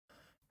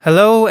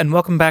Hello and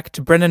welcome back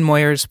to Brendan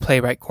Moyer's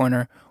Playwright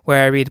Corner,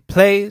 where I read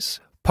plays,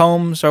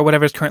 poems, or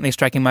whatever is currently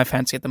striking my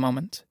fancy at the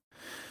moment.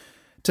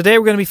 Today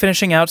we're going to be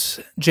finishing out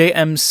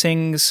J.M.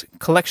 Synge's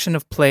collection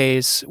of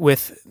plays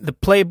with The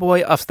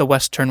Playboy of the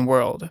Western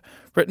World,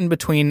 written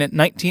between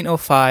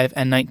 1905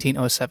 and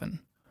 1907.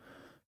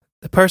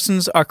 The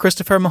persons are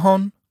Christopher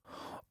Mahone,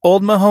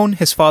 Old Mahone,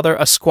 his father,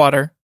 a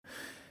squatter,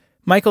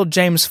 Michael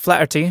James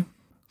Flaherty,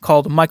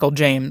 called Michael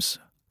James,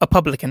 a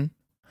publican,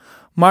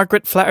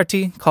 Margaret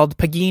Flaherty, called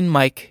Pegeen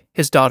Mike,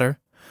 his daughter,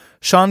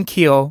 Sean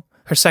Keogh,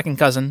 her second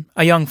cousin,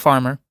 a young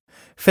farmer,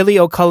 Philly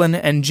O'Cullen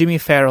and Jimmy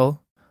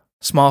Farrell,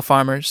 small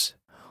farmers,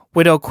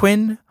 Widow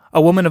Quinn, a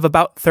woman of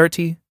about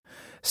 30,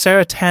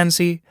 Sarah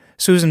Tansey,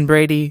 Susan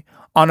Brady,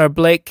 Honor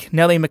Blake,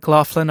 Nellie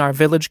McLaughlin are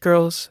village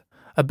girls,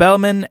 a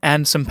bellman,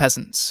 and some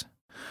peasants.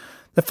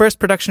 The first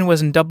production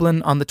was in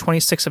Dublin on the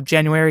 26th of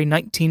January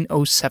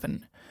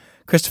 1907.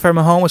 Christopher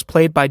Mahone was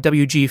played by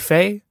W.G.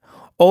 Fay,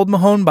 Old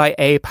Mahone by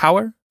A.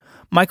 Power,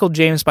 Michael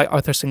James by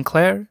Arthur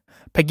Sinclair,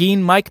 Pegeen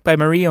Mike by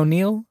Marie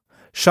O'Neill,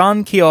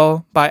 Sean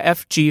Keogh by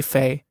F.G.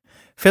 Fay,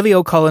 Philly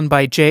O'Cullen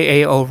by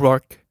J.A.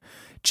 O'Rourke,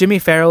 Jimmy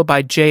Farrell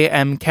by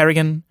J.M.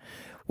 Kerrigan,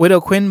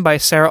 Widow Quinn by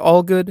Sarah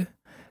Allgood,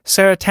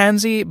 Sarah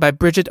Tansey by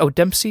Bridget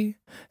O'Dempsey,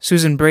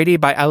 Susan Brady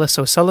by Alice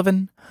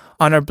O'Sullivan,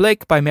 Honor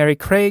Blake by Mary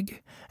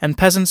Craig, and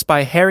Peasants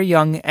by Harry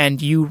Young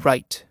and Hugh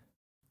Wright.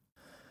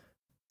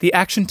 The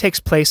action takes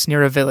place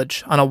near a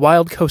village on a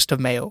wild coast of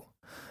Mayo.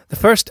 The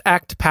first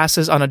act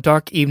passes on a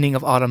dark evening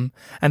of autumn,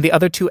 and the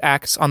other two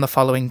acts on the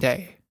following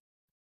day.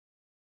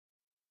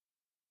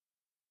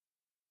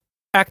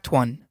 Act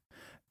 1.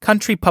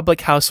 Country public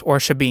house or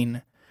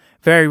shebeen.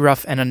 Very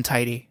rough and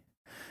untidy.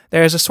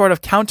 There is a sort of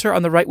counter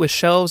on the right with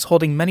shelves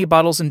holding many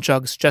bottles and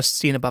jugs just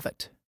seen above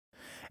it.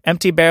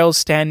 Empty barrels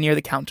stand near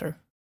the counter.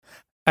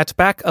 At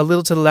back, a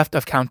little to the left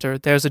of counter,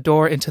 there is a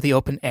door into the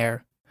open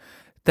air.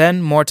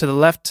 Then, more to the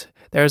left,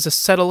 there is a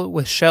settle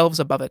with shelves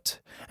above it,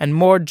 and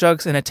more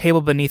jugs and a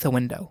table beneath a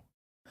window.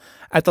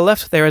 At the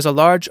left there is a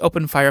large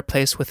open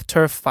fireplace with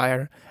turf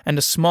fire, and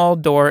a small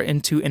door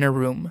into inner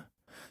room.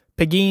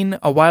 Pegeen,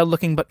 a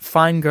wild-looking but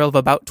fine girl of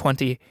about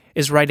 20,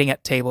 is writing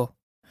at table.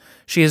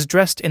 She is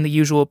dressed in the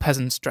usual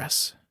peasant's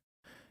dress.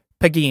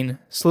 Pegeen,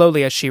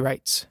 slowly as she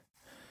writes.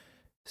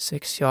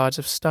 6 yards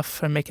of stuff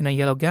for making a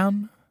yellow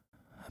gown,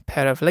 a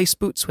pair of lace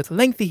boots with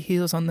lengthy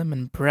heels on them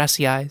and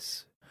brassy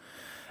eyes.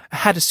 I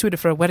had a suitor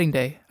for a wedding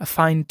day, a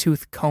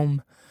fine-toothed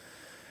comb,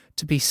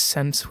 to be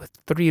sent with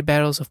 3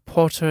 barrels of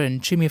porter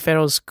and Jimmy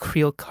Farrell's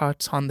creel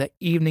cart on the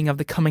evening of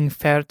the coming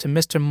fair to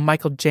Mr.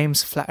 Michael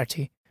James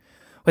Flaherty,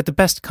 with the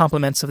best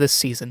compliments of this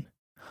season,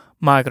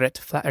 Margaret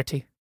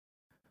Flaherty.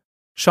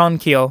 Sean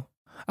Keogh,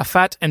 a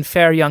fat and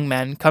fair young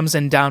man, comes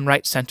in down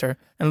right centre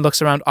and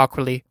looks around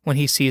awkwardly when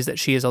he sees that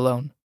she is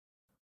alone.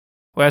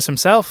 Where's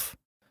himself?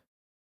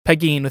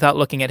 Pegeen, without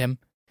looking at him.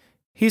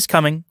 He's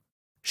coming.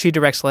 She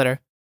directs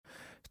letter.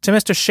 To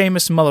Mr.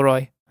 Seamus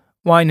Mulleroy,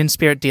 wine and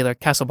spirit dealer,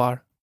 Castlebar.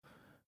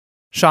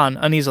 Sean,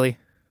 uneasily.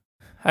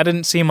 I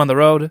didn't see him on the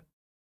road.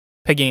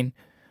 Pegeen.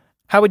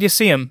 How would you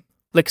see him?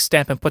 Licks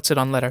stamp and puts it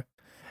on letter.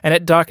 And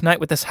at dark night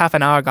with this half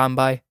an hour gone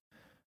by.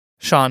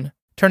 Sean,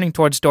 turning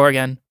towards door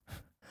again.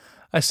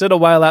 I stood a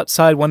while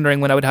outside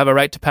wondering when I would have a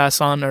right to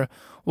pass on or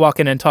walk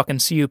in and talk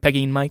and see you,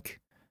 Pegeen Mike.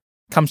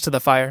 Comes to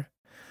the fire.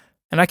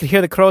 And I could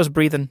hear the crows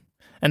breathing,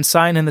 and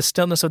sighing in the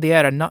stillness of the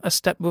air, and not a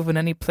step moving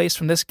any place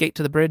from this gate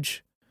to the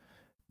bridge.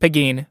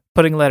 Pegeen,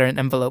 putting letter in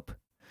envelope.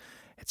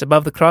 It's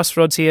above the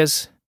crossroads he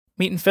is.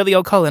 Meeting Philly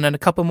O'Cullen and a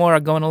couple more are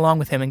going along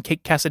with him in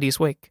Kate Cassidy's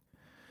wake.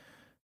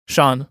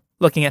 Sean,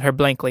 looking at her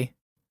blankly.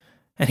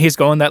 And he's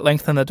going that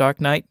length in the dark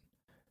night?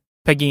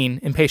 Pegeen,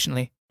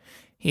 impatiently.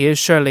 He is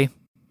surely,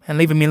 and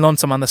leaving me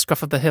lonesome on the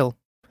scruff of the hill.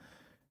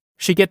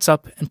 She gets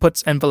up and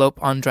puts envelope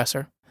on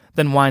dresser,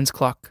 then winds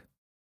clock.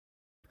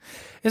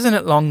 Isn't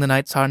it long the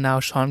nights are now,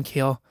 Sean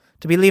Keogh,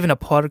 to be leaving a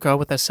poor girl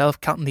with herself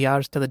counting the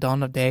hours to the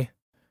dawn of day?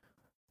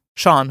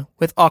 Sean,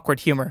 with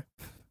awkward humour.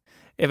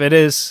 If it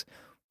is,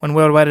 when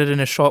we're wedded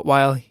in a short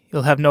while,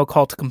 you'll have no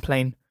call to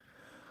complain.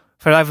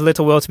 For I've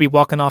little will to be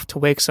walking off to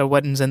wakes or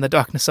weddings in the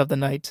darkness of the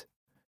night.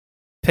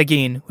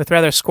 Pegeen, with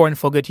rather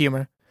scornful good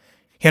humour.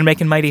 You're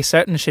making mighty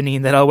certain,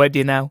 Shaneen, that I'll wed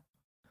you now.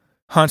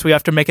 Aren't we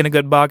after making a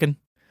good bargain?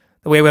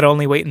 The way we're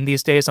only waiting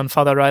these days on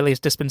Father Riley's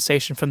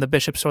dispensation from the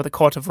bishops or the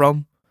court of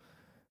Rome.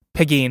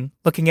 Pegeen,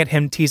 looking at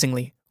him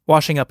teasingly,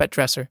 washing up at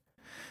dresser.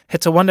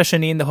 It's a wonder,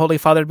 Shaneen, the Holy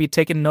Father'd be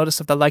taking notice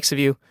of the likes of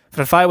you,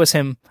 for if I was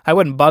him, I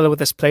wouldn't bother with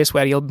this place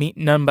where you'll meet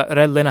none but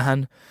Red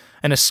Linehan,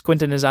 and a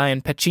squint in his eye,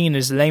 and Pecheen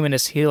is lame in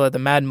his heel, or the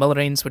mad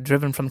Mulrains were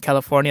driven from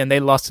California and they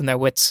lost in their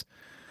wits.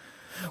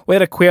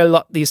 We're a queer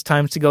lot these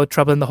times to go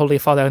troubling the Holy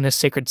Father in his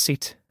sacred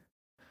seat.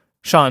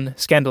 Sean,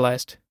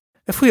 scandalized.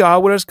 If we are,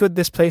 we're as good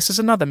this place as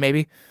another,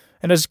 maybe,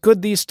 and as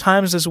good these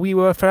times as we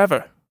were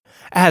forever.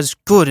 As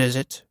good, is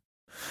it?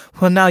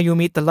 Well, now you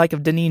meet the like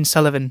of Deneen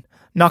Sullivan,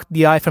 knocked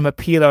the eye from a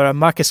peeler, or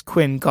Marcus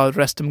Quinn, God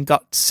rest him,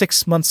 got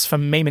 6 months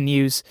from Maimon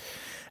News,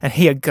 and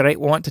he a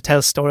great want to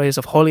tell stories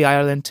of Holy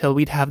Ireland till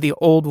we'd have the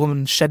old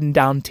woman shedding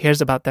down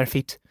tears about their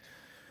feet.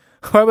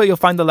 Where will you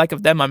find the like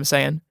of them, I'm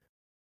saying?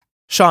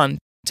 Sean,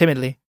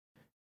 timidly.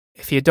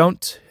 If you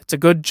don't, it's a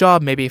good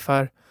job, maybe,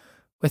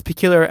 with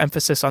peculiar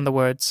emphasis on the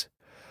words.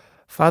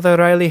 Father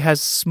Riley has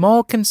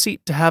small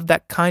conceit to have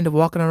that kind of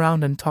walking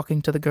around and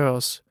talking to the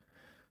girls.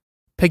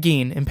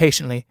 Pegeen,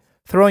 impatiently,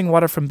 throwing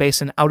water from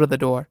basin out of the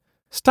door.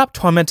 Stop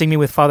tormenting me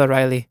with Father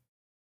Riley,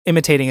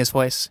 imitating his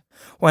voice,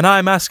 when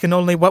I'm asking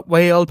only what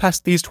way I'll pass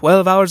these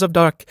 12 hours of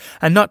dark,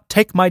 and not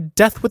take my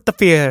death with the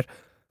fear.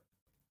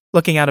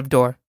 Looking out of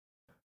door.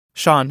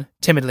 Sean,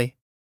 timidly.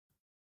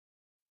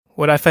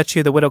 Would I fetch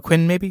you the Widow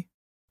Quinn, maybe?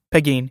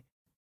 Pegeen.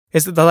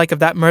 Is it the like of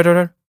that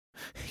murderer?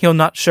 You'll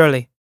not,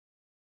 surely.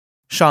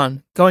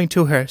 Sean, going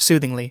to her,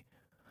 soothingly.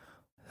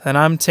 Then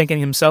I'm thinking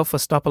himself will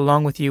stop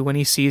along with you when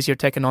he sees you're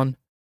taken on.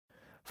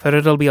 For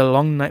it'll be a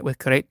long night with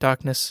great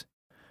darkness,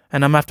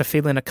 and I'm after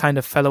feeling a kind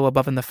of fellow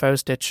above in the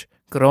furze ditch,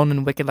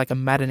 groaning wicked like a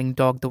maddening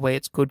dog the way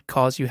it's good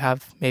cause you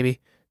have, maybe,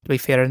 to be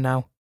fearing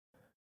now.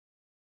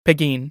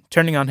 Pegeen,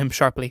 turning on him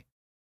sharply.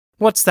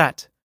 What's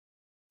that?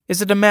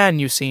 Is it a man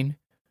you seen?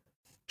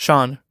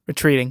 Sean,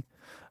 retreating.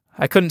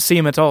 I couldn't see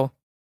him at all,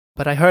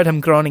 but I heard him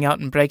groaning out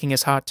and breaking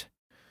his heart.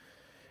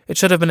 It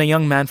should have been a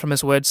young man from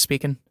his words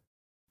speaking.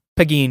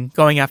 Pegeen,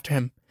 going after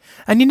him.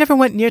 And you never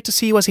went near to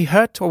see was he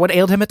hurt, or what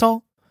ailed him at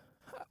all?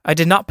 I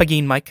did not,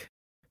 Pegeen, Mike.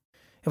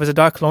 It was a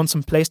dark,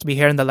 lonesome place to be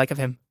hearing the like of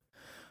him.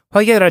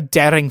 Well, you're a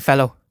daring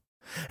fellow.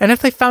 And if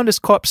they found his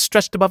corpse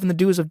stretched above in the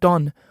dews of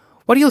dawn,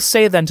 what do you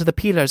say then to the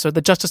peelers or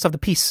the justice of the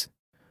peace?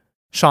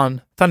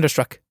 Sean,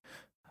 thunderstruck.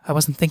 I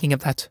wasn't thinking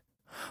of that.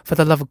 For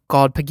the love of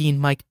God, Pegeen,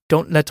 Mike,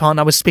 don't let on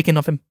I was speaking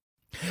of him.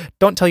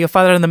 Don't tell your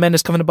father and the men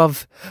is coming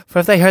above, for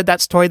if they heard that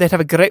story they'd have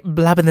a great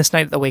blabbing this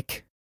night at the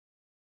wake.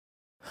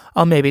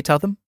 I'll maybe tell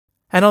them,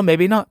 and I'll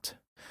maybe not.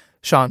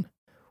 Sean,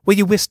 will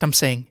you whist, I'm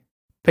saying?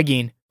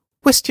 Pegeen,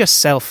 whist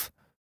yourself.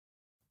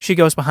 She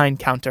goes behind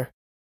counter.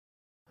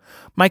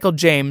 Michael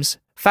James,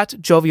 fat,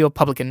 jovial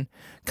publican,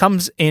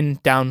 comes in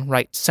down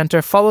right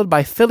centre, followed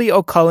by Philly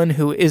O'Cullen,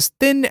 who is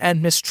thin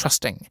and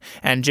mistrusting,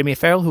 and Jimmy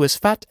Farrell, who is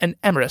fat and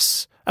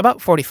amorous,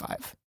 about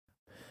 45.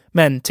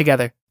 Men,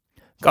 together.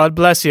 God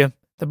bless you.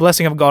 The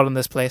blessing of God in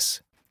this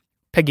place.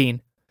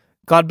 Pegeen.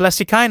 God bless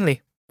you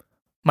kindly.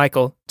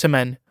 Michael, to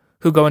men,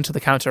 who go into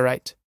the counter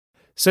right.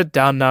 Sit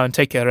down now and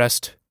take your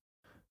rest.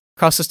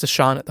 Crosses to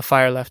Sean at the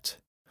fire left.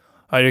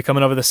 Are you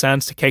coming over the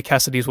sands to Kay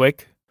Cassidy's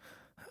wake?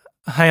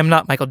 I am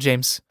not, Michael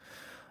James.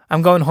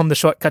 I'm going home the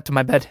short cut to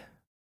my bed.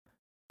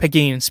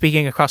 Pegeen,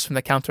 speaking across from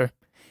the counter.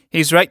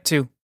 He's right,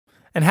 too.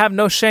 And have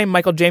no shame,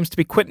 Michael James, to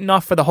be quitting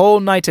off for the whole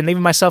night and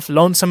leaving myself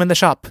lonesome in the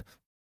shop.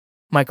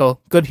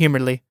 Michael,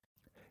 good-humouredly.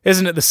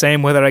 Isn't it the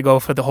same whether I go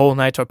for the whole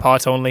night or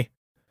part only?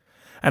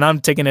 And I'm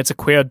thinking it's a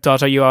queer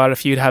daughter you are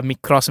if you'd have me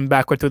crossing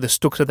backward through the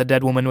stooks of the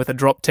dead woman with a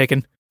drop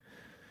taken.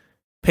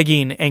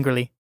 Pegeen,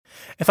 angrily.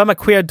 If I'm a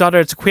queer daughter,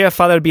 it's a queer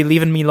father to be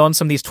leaving me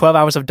lonesome these 12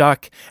 hours of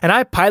dark, and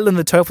I piling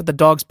the turf with the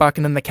dogs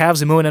barking and the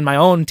calves mooing and my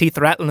own teeth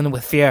rattling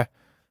with fear.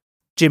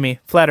 Jimmy,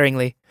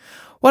 flatteringly.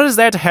 What is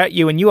there to hurt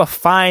you, and you a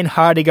fine,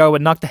 hardy girl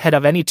would knock the head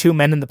of any two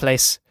men in the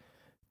place?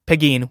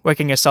 Pegeen,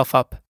 working herself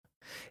up.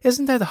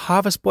 Isn't there the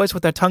harvest boys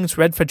with their tongues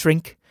red for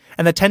drink,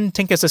 and the 10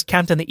 Tinkerses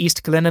camped in the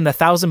East Glen, and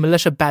 1,000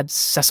 militia bad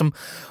sesame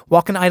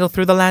walking idle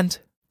through the land?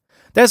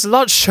 There's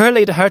lots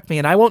surely to hurt me,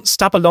 and I won't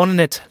stop alone in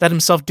it, let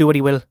himself do what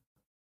he will.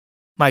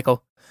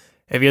 Michael,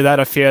 if you're that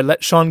afeard,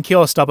 let Sean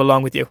Keogh stop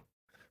along with you.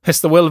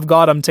 It's the will of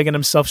God I'm thinking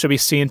himself should be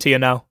seeing to you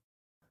now.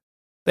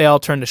 They all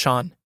turn to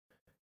Sean.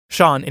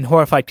 Sean, in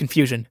horrified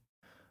confusion.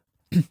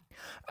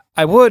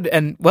 I would,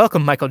 and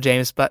welcome, Michael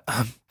James, but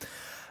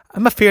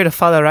I'm afeard of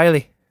Father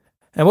Riley.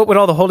 And what would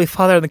all the Holy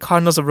Father and the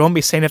Cardinals of Rome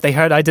be saying if they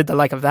heard I did the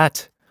like of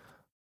that?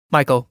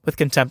 Michael, with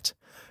contempt.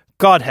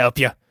 God help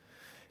you.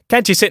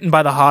 Can't you sitting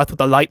by the hearth with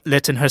the light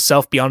lit and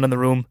herself beyond in the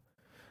room?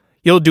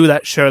 You'll do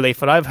that surely,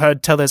 for I've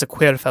heard tell there's a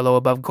queer fellow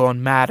above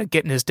going mad or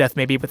getting his death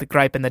maybe with a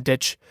gripe in the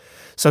ditch,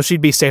 so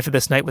she'd be safer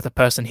this night with a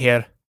person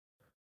here.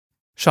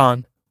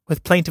 Sean,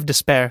 with plaintive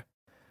despair.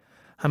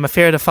 I'm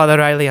afeard of Father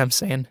Riley, I'm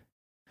saying.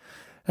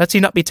 Let he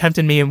not be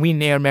tempting me and we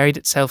ne'er married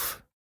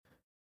itself.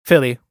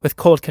 Philly, with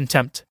cold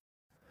contempt.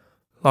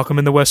 Lock him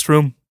in the west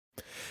room.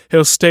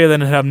 He'll stay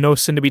then and have no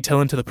sin to be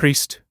telling to the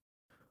priest.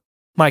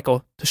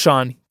 Michael, to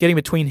Sean, getting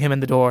between him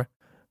and the door.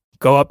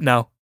 Go up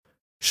now.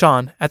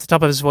 Sean, at the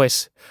top of his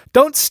voice.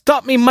 Don't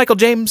stop me, Michael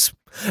James!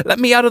 Let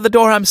me out of the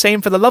door, I'm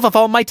saying, for the love of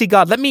Almighty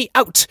God. Let me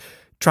out!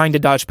 Trying to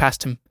dodge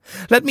past him.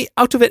 Let me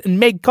out of it, and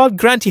may God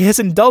grant you his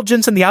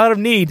indulgence in the hour of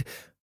need.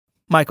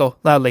 Michael,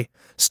 loudly.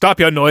 Stop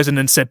your noising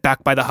and sit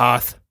back by the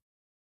hearth.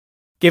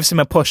 Gives him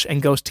a push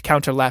and goes to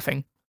counter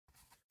laughing.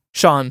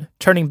 Sean,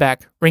 turning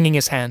back, wringing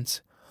his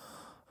hands.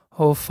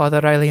 Oh, Father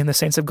Riley and the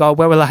saints of God,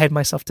 where will I hide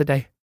myself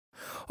today?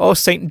 Oh,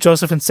 Saint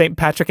Joseph and Saint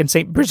Patrick and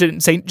Saint Bridget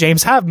and Saint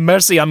James, have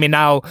mercy on me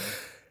now!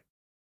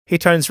 He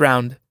turns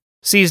round,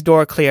 sees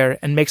door clear,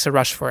 and makes a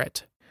rush for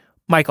it.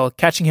 Michael,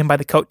 catching him by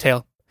the coat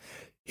tail.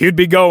 You'd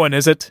be going,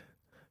 is it?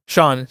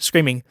 Sean,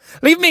 screaming.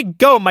 Leave me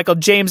go, Michael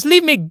James!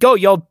 Leave me go,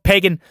 you old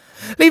pagan!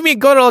 Leave me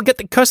go or I'll get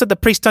the curse of the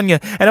priest on you,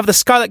 and of the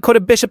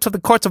scarlet-coated bishops of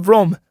the courts of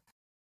Rome!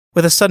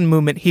 With a sudden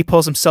movement, he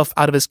pulls himself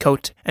out of his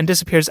coat and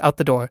disappears out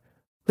the door,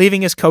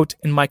 leaving his coat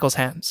in Michael's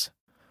hands.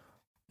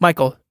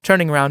 Michael,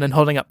 turning round and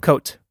holding up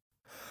coat.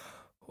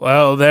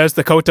 Well, there's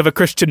the coat of a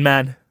Christian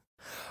man.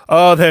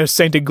 Oh, there's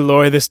sainted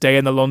glory this day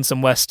in the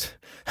lonesome west,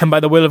 and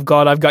by the will of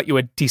God I've got you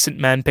a decent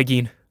man,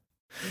 Pegeen.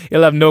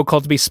 You'll have no call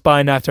to be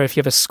spying after if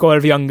you have a score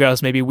of young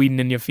girls maybe weeding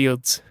in your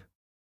fields.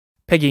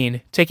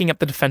 Pegeen, taking up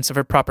the defence of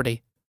her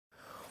property.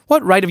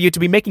 What right have you to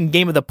be making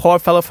game of the poor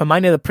fellow for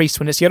minding the priest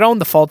when it's your own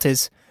the fault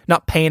is,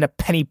 not paying a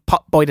penny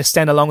pot boy to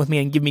stand along with me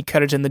and give me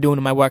courage in the doing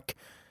of my work?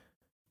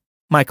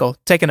 Michael,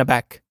 taken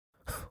aback.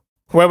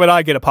 Where would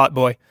I get a pot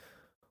boy?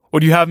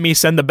 Would you have me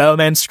send the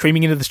bellman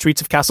screaming into the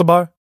streets of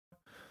Castlebar?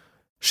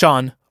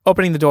 Sean,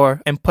 opening the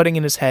door and putting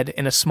in his head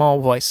in a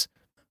small voice.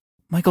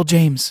 Michael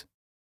James.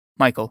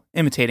 Michael,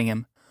 imitating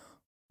him.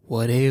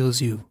 What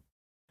ails you?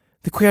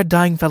 The queer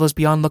dying fellow's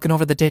beyond looking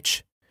over the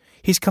ditch.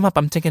 He's come up,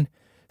 I'm thinking,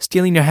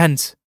 stealing your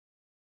hens.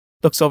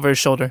 Looks over his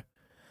shoulder.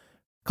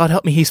 God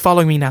help me, he's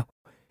following me now.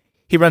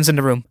 He runs in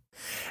the room.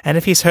 And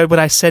if he's heard what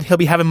I said, he'll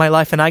be having my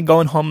life and I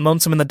going home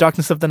lonesome in the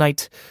darkness of the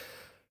night.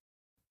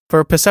 For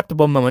a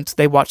perceptible moment,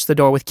 they watch the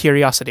door with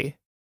curiosity.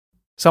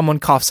 Someone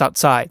coughs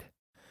outside.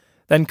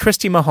 Then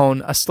Christy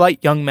Mahone, a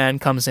slight young man,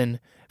 comes in,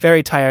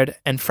 very tired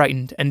and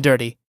frightened and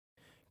dirty.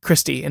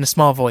 Christy, in a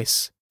small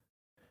voice.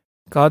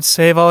 God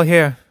save all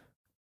here.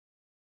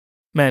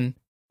 Men.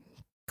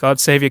 God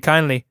save you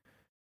kindly.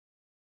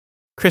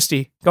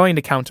 Christy, going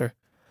to counter.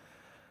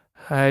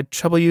 I'd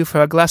trouble you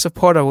for a glass of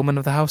porter, woman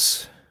of the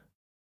house.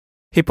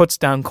 He puts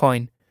down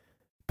coin.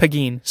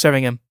 Pegeen,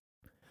 serving him.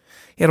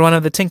 You're one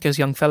of the tinkers,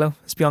 young fellow,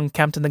 as beyond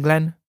camped in the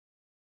glen.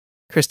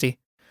 Christy.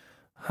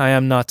 I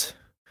am not.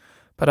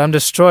 But I'm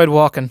destroyed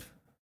walking.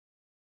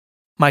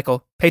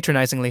 Michael,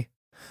 patronizingly.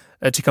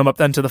 Let you come up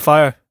then to the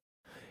fire.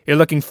 You're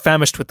looking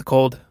famished with the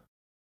cold.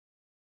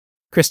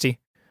 Christy.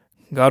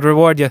 God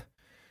reward you.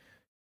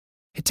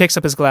 He takes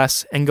up his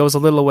glass and goes a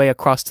little way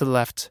across to the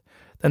left,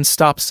 then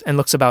stops and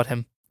looks about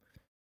him.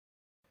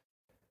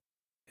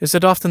 Is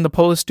it often the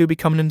polis do be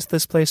coming into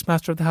this place,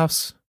 master of the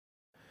house?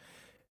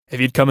 If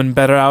you'd come in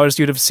better hours,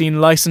 you'd have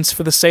seen license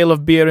for the sale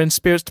of beer and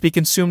spirits to be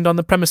consumed on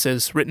the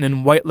premises, written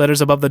in white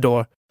letters above the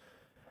door.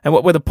 And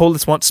what would the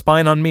polis want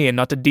spying on me, and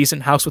not a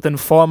decent house within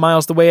 4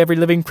 miles the way every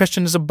living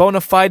Christian is a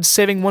bona fide,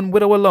 saving one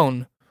widow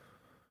alone?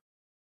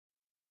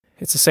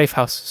 It's a safe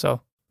house,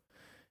 so.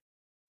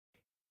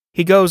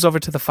 He goes over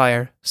to the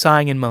fire,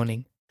 sighing and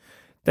moaning.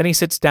 Then he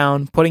sits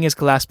down, putting his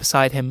glass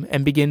beside him,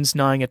 and begins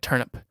gnawing a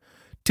turnip,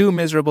 too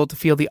miserable to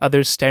feel the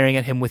others staring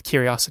at him with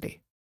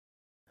curiosity.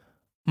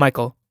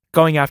 Michael,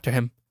 going after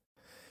him.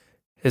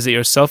 Is it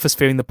yourself is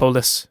fearing the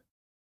polis?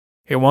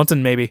 You're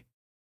wanting, maybe.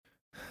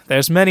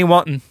 There's many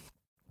wanting.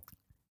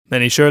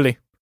 Many surely.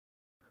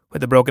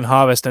 With the broken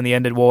harvest and the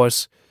ended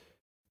wars.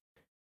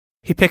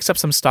 He picks up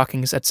some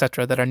stockings,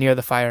 etc., that are near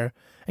the fire,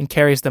 and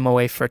carries them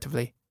away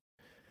furtively.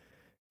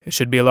 It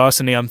should be a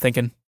larceny, I'm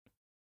thinking.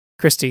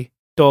 Christy,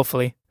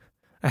 dolefully.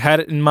 I had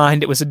it in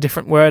mind it was a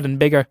different word and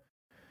bigger.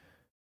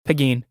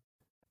 Pegeen.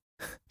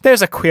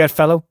 There's a queer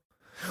fellow.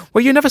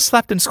 Were you never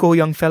slapped in school,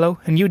 young fellow,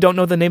 and you don't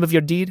know the name of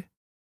your deed?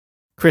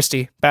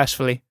 Christy,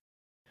 bashfully.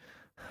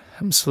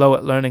 I'm slow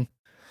at learning.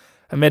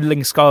 A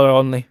middling scholar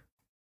only.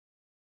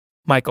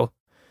 Michael.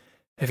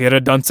 If you're a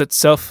dunce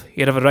itself,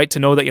 you'd have a right to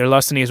know that your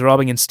larceny is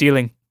robbing and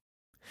stealing.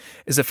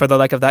 Is it for the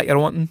like of that you're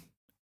wanting?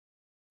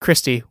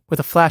 Christy, with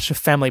a flash of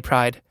family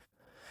pride.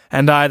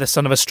 And I, the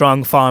son of a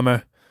strong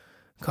farmer.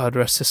 God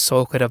rest his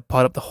soul, could have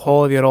bought up the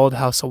whole of your old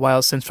house a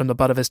while since from the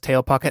butt of his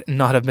tail pocket and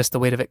not have missed the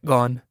weight of it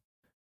gone.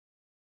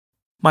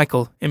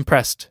 Michael,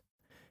 impressed.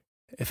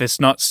 If it's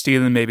not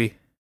stealing, maybe.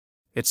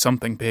 It's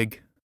something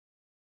big.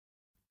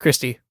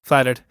 Christy,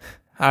 flattered.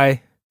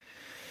 Aye.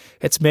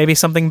 It's maybe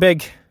something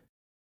big.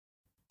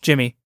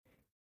 Jimmy.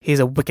 He's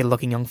a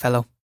wicked-looking young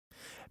fellow.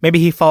 Maybe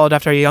he followed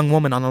after a young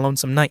woman on a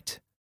lonesome night.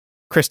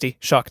 Christy,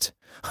 shocked.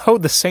 Oh,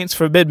 the saints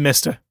forbid,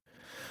 mister.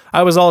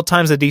 I was all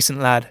times a decent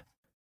lad.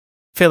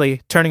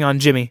 Philly, turning on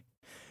Jimmy.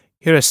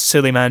 You're a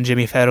silly man,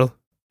 Jimmy Farrell.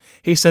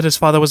 He said his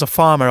father was a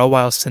farmer a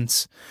while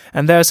since,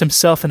 and there's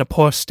himself in a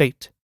poor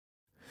state.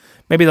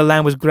 Maybe the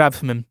land was grabbed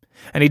from him,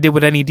 and he did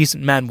what any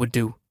decent man would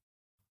do.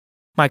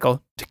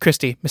 Michael, to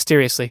Christy,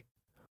 mysteriously.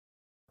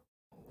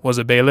 Was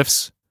it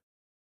bailiffs?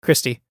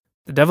 Christy,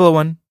 the devil a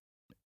one.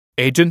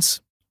 Agents?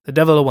 The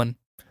devil a one.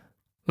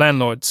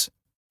 Landlords?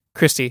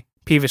 Christy,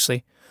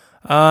 peevishly.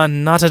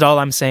 Not at all,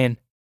 I'm saying.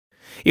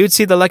 You'd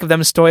see the like of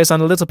them stories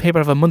on a little paper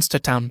of a Munster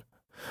town.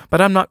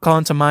 But I'm not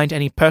calling to mind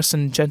any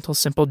person, gentle,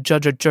 simple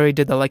judge or jury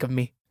did the like of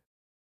me.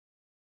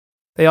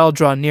 They all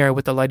draw near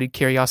with delighted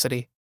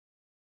curiosity.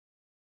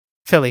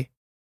 Philly.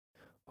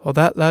 Well,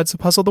 that lad's a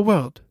puzzle the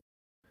world.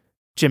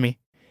 Jimmy.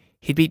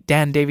 He'd beat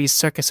Dan Davies'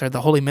 circus or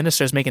the holy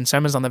ministers making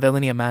sermons on the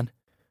villainy of man.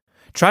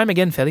 Try him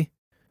again, Philly.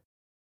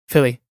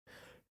 Philly.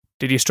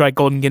 Did you strike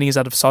golden guineas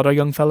out of solder,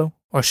 young fellow,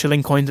 or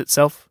shilling coins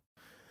itself?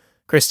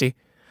 Christy.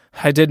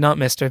 I did not,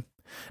 mister.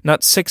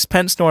 Not 6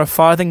 pence nor a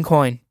farthing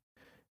coin.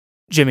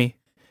 Jimmy.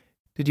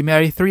 Did you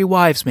marry 3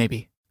 wives,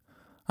 maybe?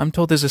 I'm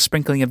told there's a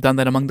sprinkling have done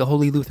that among the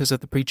holy Luthers of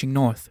the preaching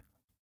north.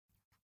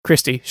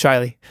 Christy,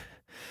 shyly.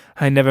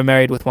 I never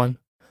married with one,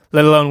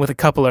 let alone with a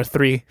couple or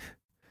 3.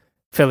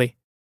 Philly.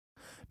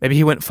 Maybe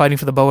he went fighting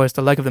for the Boers,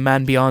 the like of the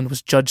man beyond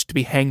was judged to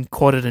be hanged,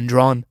 quartered, and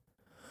drawn.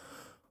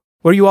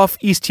 Were you off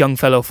east, young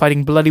fellow,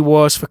 fighting bloody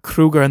wars for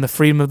Kruger and the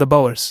freedom of the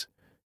Boers?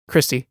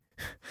 Christie.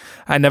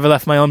 I never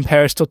left my own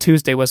parish till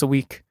Tuesday was a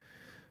week.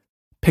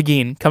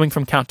 Pegeen, coming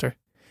from counter.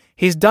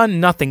 He's done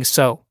nothing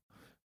so.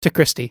 To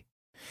Christie.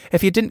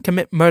 If you didn't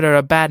commit murder,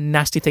 a bad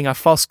nasty thing, or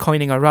false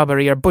coining, or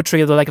robbery, or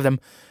butchery, or the like of them,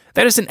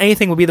 there isn't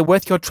anything would be the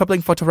worth your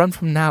troubling for to run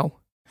from now.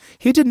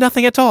 You did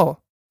nothing at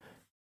all.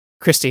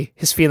 Christie,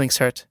 his feelings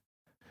hurt.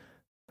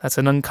 That's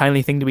an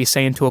unkindly thing to be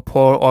saying to a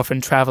poor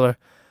orphan traveller,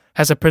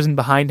 has a prison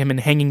behind him and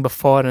hanging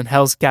before and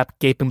hell's gap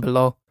gaping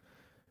below.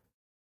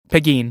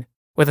 Pegeen,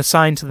 with a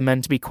sign to the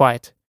men to be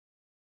quiet.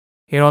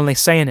 You're only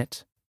saying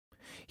it.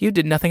 You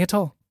did nothing at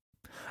all.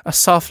 A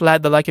soft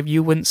lad the like of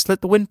you wouldn't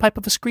slit the windpipe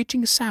of a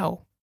screeching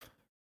sow.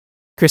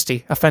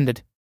 Christie,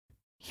 offended.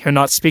 You're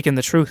not speaking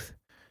the truth.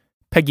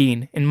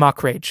 Pegeen, in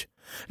mock rage.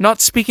 Not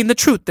speaking the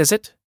truth, is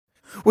it?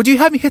 Would you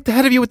have me hit the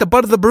head of you with the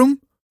butt of the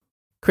broom?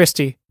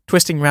 Christie,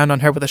 twisting round on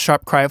her with a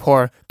sharp cry of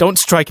horror. Don't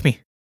strike me.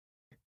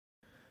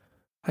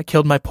 I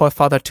killed my poor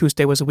father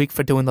Tuesday was a week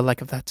for doing the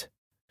like of that.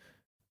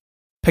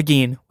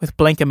 Pegeen, with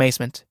blank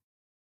amazement.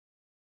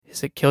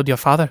 Is it killed your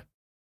father?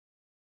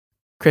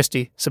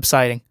 Christie,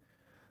 subsiding.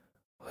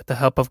 With the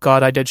help of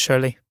God I did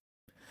surely,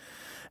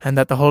 and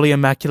that the Holy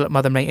Immaculate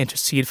Mother may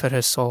intercede for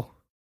his soul.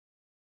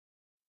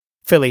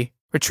 Philly,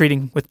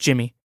 retreating with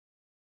Jimmy.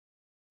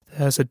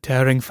 There's a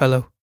daring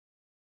fellow.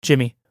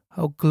 Jimmy,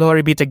 oh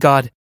glory be to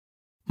God.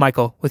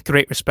 Michael, with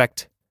great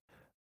respect.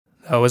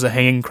 That was a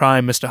hanging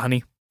crime, Mr.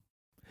 Honey.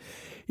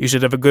 You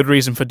should have a good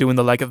reason for doing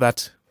the like of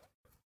that.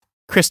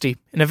 Christie,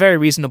 in a very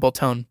reasonable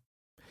tone.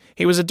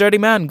 He was a dirty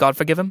man, God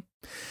forgive him,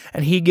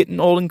 and he getting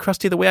old and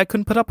crusty the way I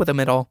couldn't put up with him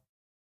at all.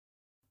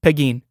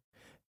 Pegeen,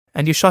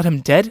 and you shot him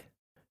dead?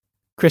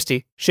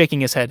 Christie, shaking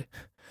his head.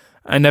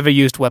 I never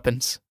used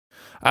weapons.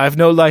 I've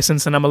no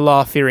license and I'm a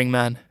law-fearing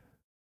man.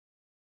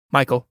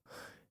 Michael,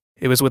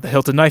 it was with a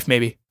hilted knife,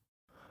 maybe.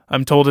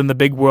 I'm told in the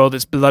big world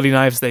it's bloody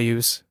knives they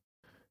use.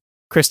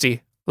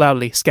 Christie,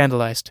 loudly,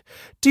 scandalized.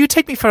 Do you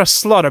take me for a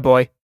slaughter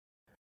boy?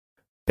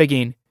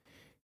 Pegeen,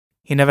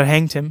 he never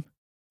hanged him,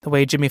 the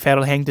way Jimmy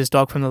Farrell hanged his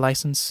dog from the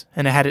license,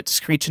 and had it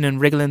screeching and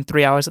wriggling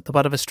 3 hours at the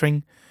butt of a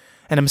string,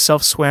 and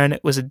himself swearing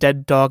it was a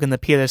dead dog and the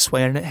peeler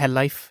swearing it had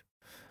life.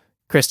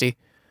 Christie,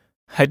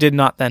 I did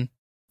not then.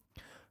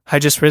 I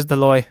just rizzed the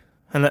loy,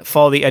 and let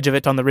fall the edge of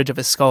it on the ridge of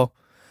his skull,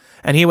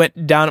 and he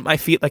went down at my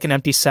feet like an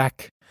empty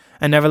sack,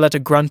 and never let a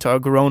grunt or a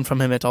groan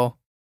from him at all.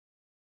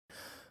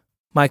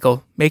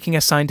 Michael, making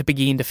a sign to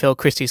Pegeen to fill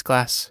Christie's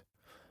glass.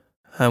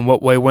 And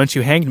what way weren't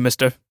you hanged,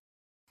 mister?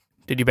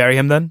 Did you bury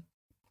him then?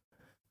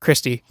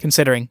 Christie,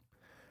 considering.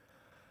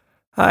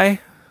 I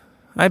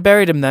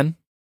buried him then.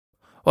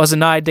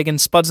 Wasn't I digging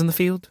spuds in the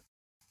field?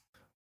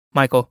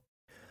 Michael,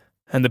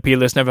 and the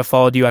peelers never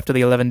followed you after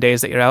the 11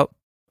 days that you're out?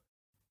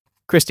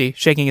 Christie,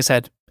 shaking his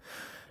head.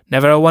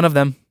 Never a one of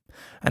them,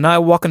 and I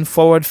walking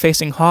forward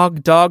facing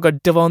hog, dog, or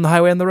divil on the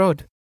highway on the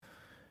road.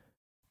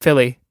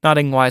 Philly,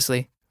 nodding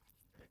wisely.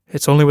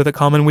 It's only with a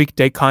common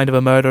weekday kind of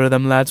a murderer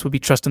them lads would be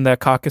trusting their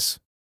carcass.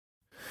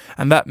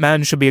 And that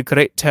man should be a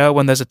great terror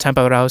when there's a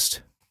temper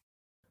roused.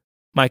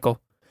 Michael,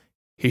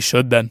 he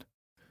should then.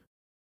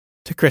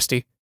 To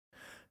Christie,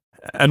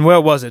 and where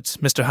was it,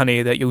 Mr.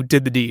 Honey, that you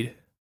did the deed?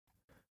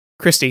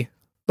 Christie,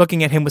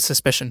 looking at him with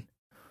suspicion.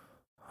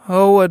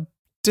 Oh, a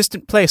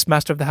distant place,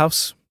 master of the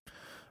house.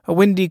 A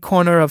windy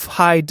corner of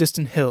high,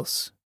 distant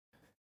hills.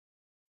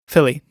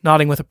 Philly,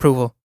 nodding with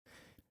approval.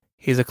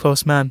 He's a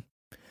close man,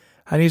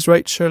 and he's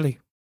right, surely.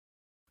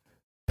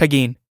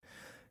 Pegeen,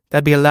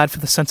 that'd be a lad for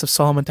the sense of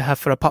Solomon to have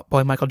for a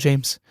potboy, Michael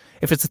James,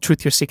 if it's the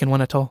truth you're seeking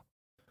one at all.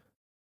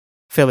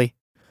 Philly,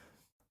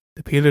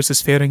 the peelers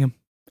is fearing him.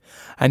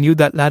 And you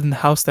that lad in the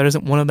house, there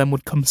isn't one of them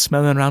would come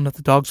smelling around at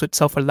the dogs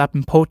itself or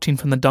lapping poteen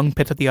from the dung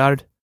pit of the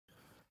yard.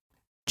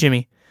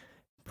 Jimmy,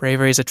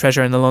 bravery's a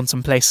treasure in the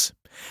lonesome place,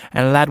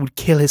 and a lad would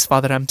kill his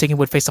father, I'm thinking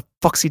would face a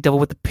foxy devil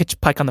with the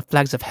pitch pike on the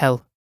flags of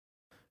hell.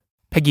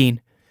 Pegeen,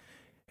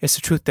 it's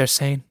the truth they're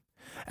saying,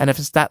 and if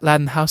it's that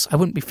lad in the house, I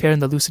wouldn't be fearing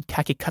the lucid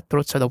khaki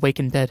cutthroats or the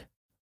waking dead.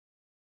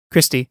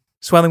 Christie,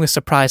 swelling with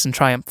surprise and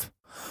triumph.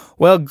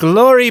 Well,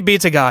 glory be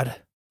to God.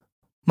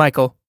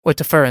 Michael, with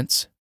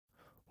deference.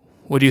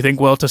 Would you think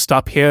well to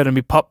stop here and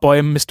be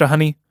potboying, Mr.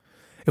 Honey,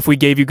 if we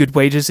gave you good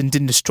wages and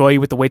didn't destroy you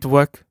with the weight of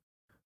work?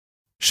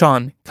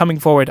 Sean, coming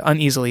forward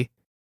uneasily.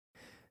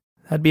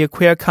 That'd be a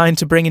queer kind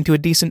to bring into a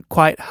decent,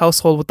 quiet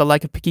household with the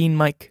like of Pegeen,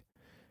 Mike.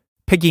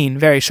 Pegeen,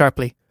 very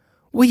sharply.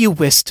 Will you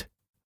whist?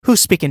 Who's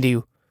speaking to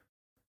you?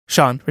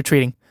 Sean,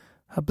 retreating.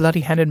 A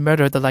bloody-handed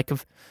murderer the like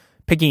of...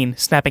 Pegeen,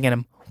 snapping at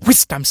him.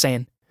 Whist, I'm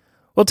saying.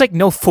 We'll take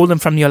no fooling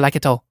from you like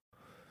it all.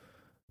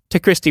 To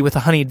Christie with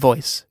a honeyed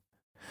voice.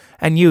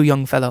 And you,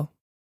 young fellow.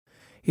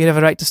 You'd have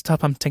a right to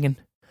stop, I'm thinking,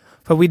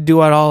 for we'd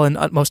do our all and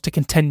utmost to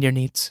contend your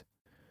needs.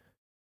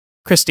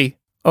 Christie,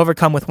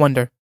 overcome with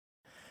wonder.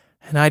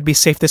 And I'd be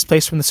safe this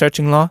place from the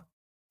searching law?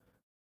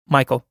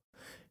 Michael,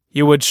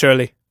 you would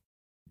surely.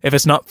 If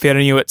it's not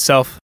fearing you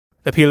itself,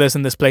 The peelers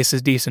in this place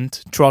is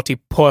decent. Draughty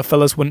poor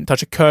fellows wouldn't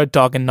touch a cur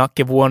dog and not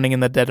give warning in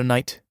the dead of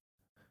night.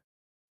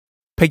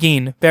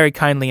 Pegeen, very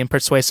kindly and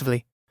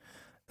persuasively.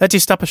 Let you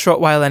stop a short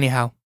while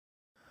anyhow.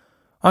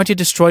 Aren't you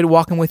destroyed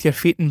walking with your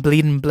feet in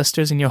bleeding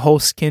blisters and your whole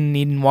skin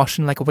needing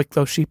washing like a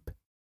Wicklow sheep?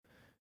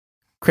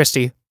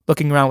 Christy,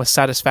 looking round with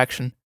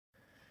satisfaction.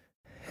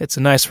 It's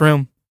a nice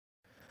room.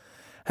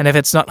 And if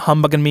it's not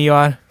humbugging me you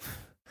are,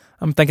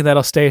 I'm thinking that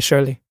I'll stay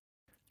surely.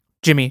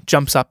 Jimmy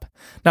jumps up.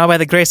 Now by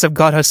the grace of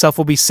God herself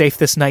will be safe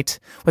this night,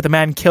 with a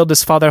man killed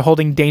his father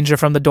holding danger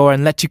from the door,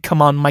 and let you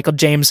come on, Michael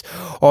James,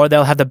 or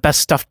they'll have the best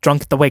stuff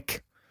drunk at the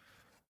wake.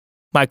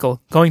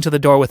 Michael, going to the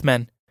door with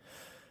men.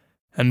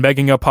 And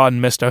begging your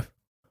pardon, mister,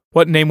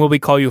 what name will we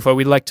call you, for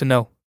we'd like to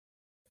know?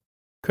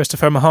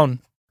 Christopher Mahone.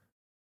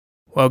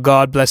 Well,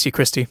 God bless you,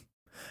 Christy,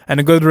 and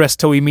a good rest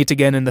till we meet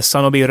again and the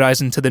sun will be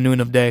rising to the noon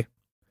of day.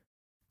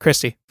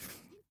 Christy.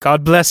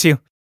 God bless you.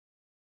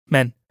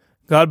 Men.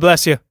 God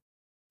bless you.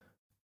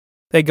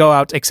 They go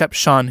out except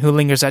Sean, who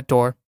lingers at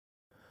door.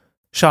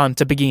 Sean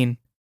to Pegeen.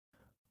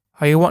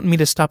 Are you wanting me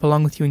to stop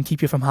along with you and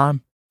keep you from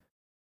harm?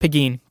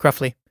 Pegeen,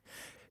 gruffly.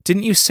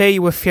 Didn't you say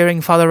you were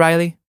fearing Father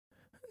Riley?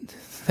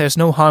 There's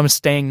no harm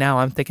staying now,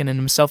 I'm thinking, and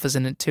himself is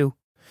in it too.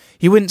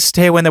 He wouldn't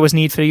stay when there was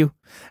need for you,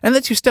 and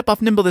let you step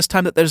off nimble this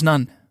time that there's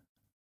none.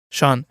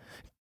 Sean.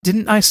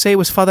 Didn't I say it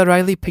was Father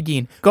Riley?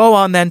 Pegeen. Go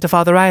on then to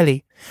Father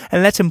Riley,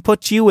 and let him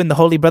put you in the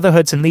Holy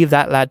Brotherhoods and leave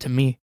that lad to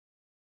me.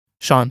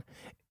 Sean.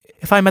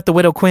 If I met the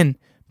Widow Quinn.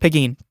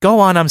 Pegeen. Go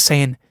on, I'm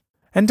saying,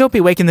 and don't be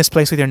waking this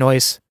place with your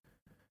noise.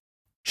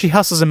 She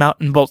hustles him out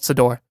and bolts the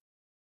door.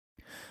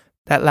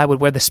 That lad would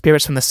wear the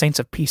spirits from the saints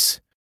of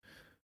peace.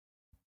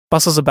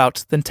 Bustles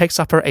about, then takes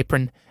off her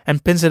apron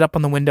and pins it up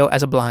on the window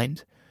as a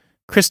blind,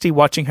 Christy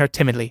watching her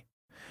timidly.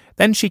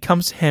 Then she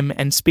comes to him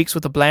and speaks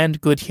with a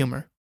bland good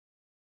humour.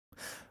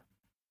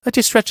 Let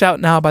you stretch out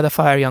now by the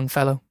fire, young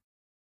fellow.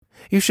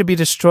 You should be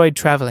destroyed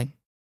travelling.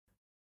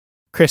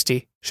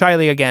 Christy,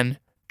 shyly again,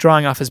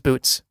 drawing off his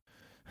boots.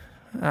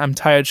 I'm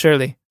tired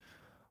surely,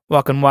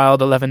 walking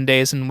wild 11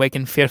 days and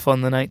waking fearful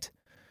in the night.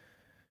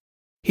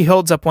 He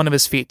holds up one of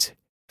his feet,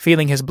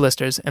 feeling his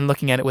blisters and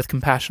looking at it with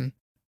compassion.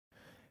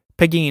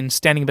 Pegeen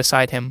standing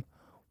beside him,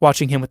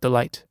 watching him with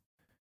delight.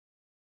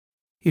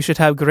 You should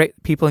have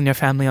great people in your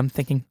family, I'm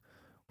thinking,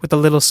 with the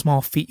little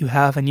small feet you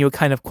have, and you a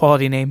kind of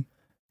quality name,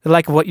 the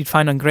like of what you'd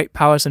find on great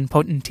powers and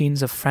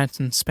potentates of France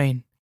and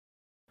Spain.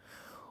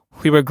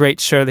 We were great,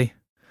 surely,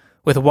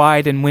 with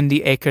wide and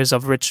windy acres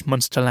of rich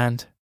Munster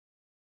land.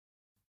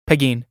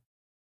 Pegeen,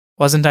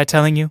 wasn't I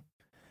telling you?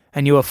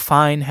 And you a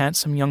fine,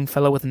 handsome young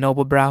fellow with a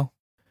noble brow?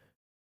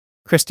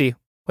 Christy,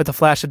 with a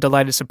flash of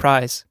delighted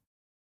surprise.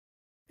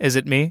 Is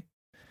it me?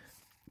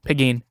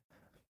 Pegeen.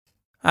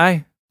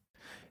 Aye.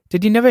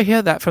 Did you never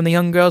hear that from the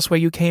young girls where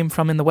you came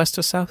from in the west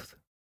or south?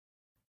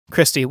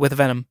 Christy, with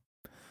venom.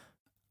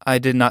 I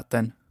did not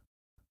then.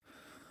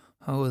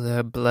 Oh,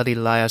 they're bloody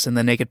liars in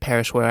the naked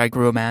parish where I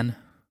grew a man.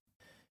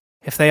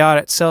 If they are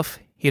itself,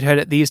 you'd heard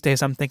it these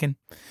days, I'm thinking.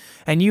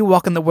 And you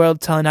walking the world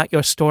telling out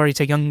your story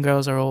to young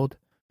girls or old.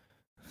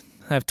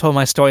 I've told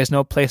my stories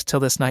no place till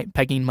this night,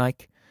 Pegeen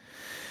Mike.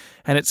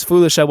 And it's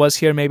foolish I was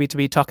here maybe to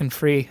be talking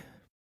free.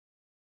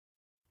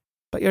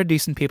 But you're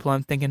decent people,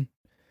 I'm thinking.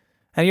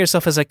 And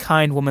yourself is a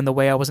kind woman the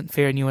way I wasn't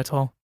fearing you at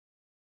all.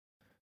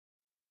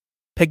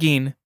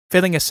 Pegeen,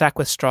 filling a sack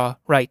with straw,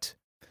 right.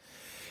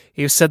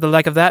 You've said the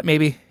like of that,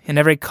 maybe, in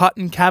every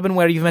cotton cabin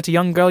where you've met a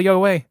young girl your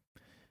way.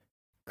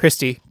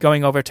 Christy,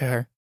 going over to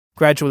her,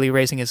 gradually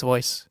raising his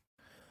voice.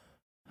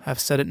 I've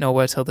said it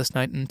nowhere till this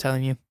night, I'm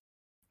telling you.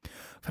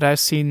 But I've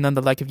seen none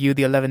the like of you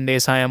the 11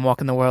 days I am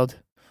walking the world,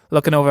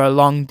 looking over a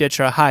long ditch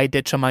or a high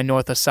ditch on my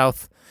north or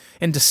south,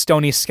 into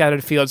stony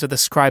scattered fields of the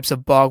scribes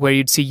of bog where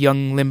you'd see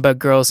young limber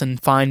girls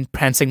and fine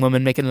prancing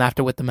women making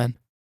laughter with the men.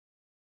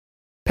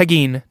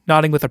 Pegeen,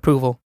 nodding with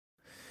approval.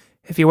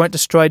 If you weren't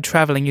destroyed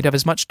travelling, you'd have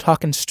as much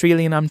talk in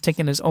Streelian I'm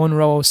thinking as Owen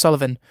Roe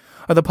O'Sullivan,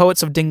 or the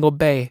poets of Dingle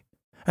Bay.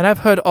 And I've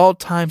heard all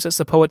times that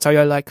the poets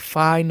are like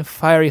fine,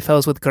 fiery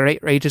fellows with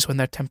great rages when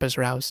their temper's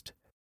roused.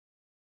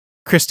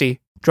 Christy,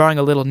 drawing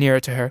a little nearer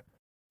to her.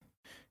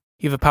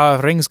 You've a power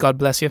of rings, God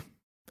bless you.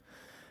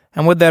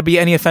 And would there be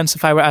any offence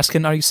if I were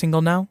asking, are you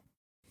single now?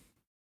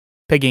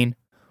 Pegeen,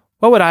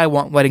 what would I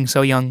want wedding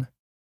so young?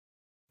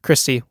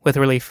 Christy, with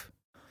relief.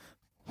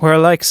 We're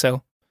alike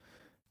so.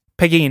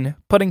 Pegeen,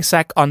 putting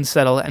sack on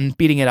settle and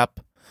beating it up.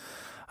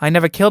 I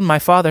never killed my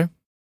father.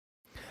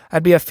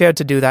 I'd be afeard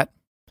to do that,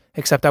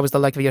 except I was the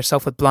like of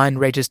yourself with blind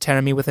rages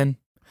tearing me within.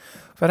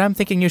 But I'm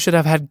thinking you should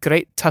have had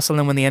great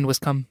tussling when the end was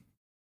come.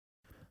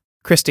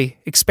 Christy,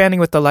 expanding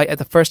with delight at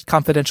the first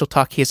confidential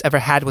talk he has ever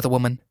had with a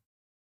woman.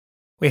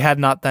 We had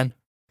not then.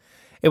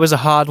 It was a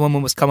hard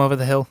woman was come over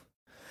the hill.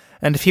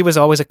 And if he was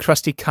always a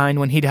crusty kind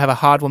when he'd have a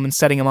hard woman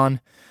setting him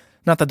on,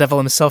 not the devil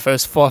himself or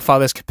his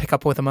forefathers could pick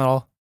up with him at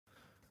all.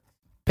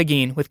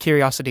 Pegeen, with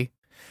curiosity.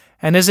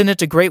 And isn't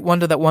it a great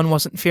wonder that one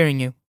wasn't fearing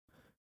you?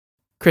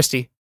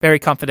 Christy, very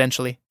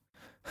confidentially.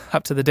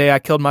 Up to the day I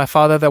killed my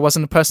father, there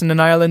wasn't a person in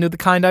Ireland knew the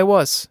kind I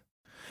was.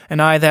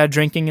 And I there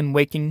drinking and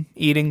waking,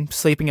 eating,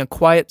 sleeping, a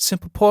quiet,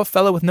 simple poor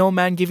fellow with no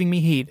man giving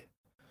me heed.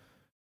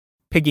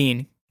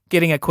 Pigeen,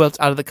 getting a quilt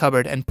out of the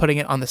cupboard and putting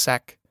it on the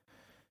sack.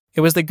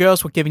 It was the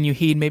girls were giving you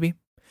heed, maybe,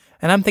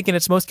 and I'm thinking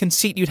it's most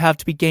conceit you'd have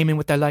to be gaming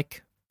with their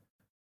like.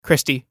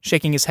 Christy,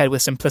 shaking his head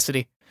with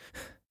simplicity.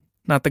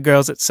 Not the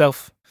girls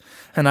itself,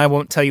 and I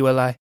won't tell you a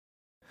lie.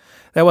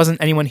 There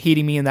wasn't anyone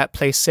heeding me in that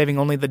place saving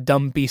only the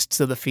dumb beasts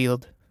of the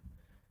field.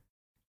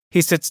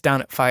 He sits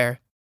down at fire.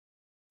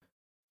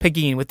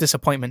 Pigeen with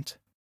disappointment.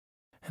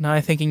 And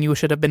I thinking you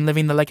should have been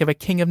living the like of a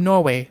king of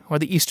Norway or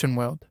the Eastern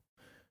world.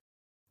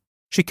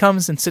 She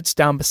comes and sits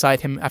down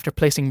beside him after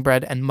placing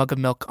bread and mug of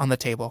milk on the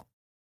table.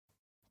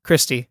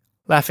 Christy,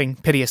 laughing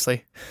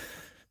piteously.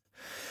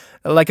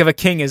 The like of a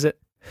king, is it?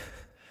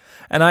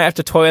 And I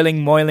after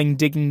toiling, moiling,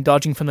 digging,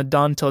 dodging from the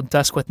dawn till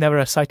dusk with never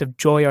a sight of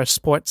joy or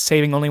sport,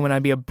 saving only when I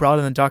be abroad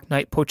in the dark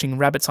night poaching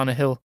rabbits on a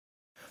hill.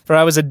 For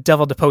I was a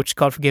devil to poach,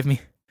 God forgive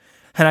me,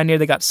 and I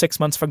nearly got 6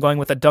 months for going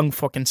with a dung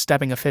fork and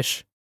stabbing a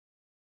fish.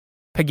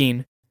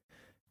 Pigeen,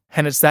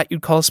 and it's that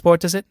you'd call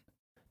sport, is it?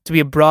 To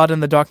be abroad in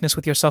the darkness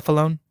with yourself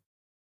alone?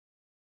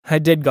 I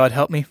did, God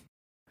help me.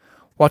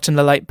 Watching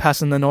the light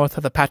pass in the north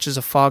of the patches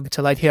of fog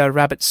till I'd hear a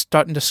rabbit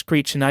starting to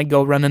screech and I'd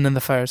go running in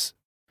the furs.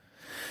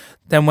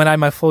 Then when I'd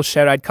my full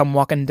share I'd come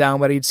walking down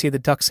where you'd see the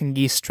ducks and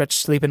geese stretched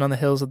sleeping on the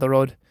hills of the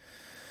road.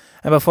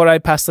 And before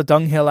I'd passed the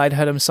dunghill I'd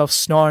heard himself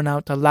snoring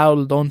out, a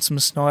loud lonesome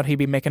snore he'd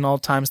be making all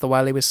times the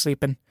while he was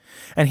sleeping,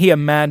 and he a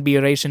mad be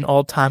raging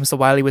all times the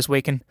while he was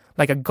waking,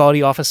 like a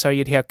gaudy officer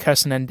you'd hear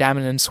cursing and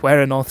damning and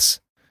swearing oaths.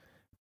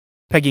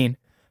 Pigeen,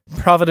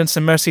 Providence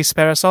and mercy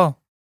spare us all.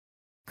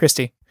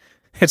 Christy,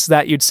 it's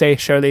that you'd say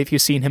surely if you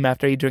seen him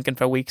after he'd drinking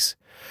for weeks,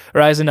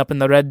 rising up in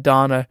the red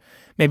dawn or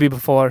maybe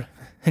before,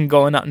 and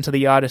going out into the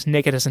yard as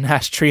naked as an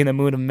ash tree in the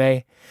moon of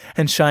May,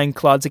 and shying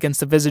clods against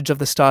the visage of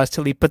the stars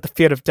till he put the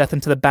fear of death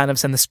into the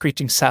bannows and the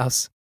screeching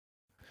sows.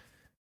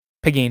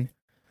 Pigeen,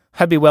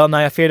 I'd be well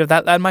nigh afeard of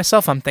that lad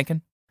myself, I'm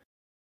thinking.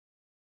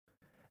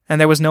 And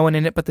there was no one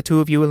in it but the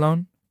two of you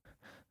alone?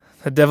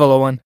 The devil a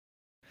one.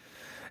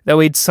 Though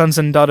we'd sons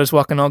and daughters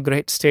walking all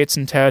great states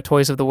and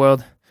territories of the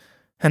world,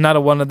 and not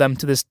a one of them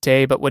to this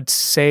day but would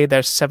say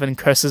their 7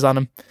 curses on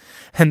him,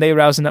 and they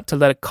rousing up to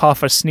let a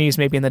cough or sneeze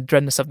maybe in the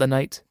dreadness of the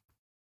night.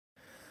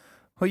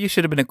 Well, you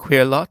should have been a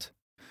queer lot.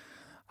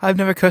 I've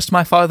never cursed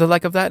my father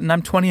like of that, and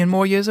I'm 20 and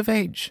more years of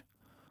age.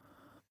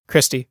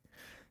 Christy,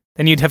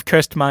 then you'd have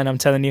cursed mine, I'm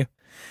telling you.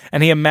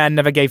 And he a man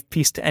never gave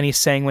peace to any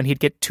saying when he'd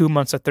get 2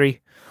 months or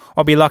 3,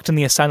 or be locked in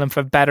the asylum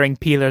for battering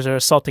peelers or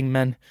assaulting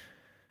men.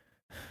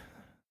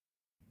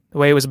 The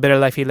way it was a bitter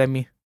life he led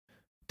me,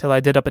 till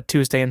I did up at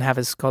Tuesday and have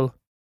his skull.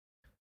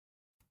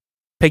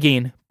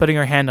 Pigeen, putting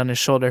her hand on his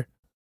shoulder.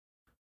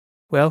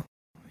 Well,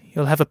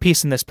 you'll have a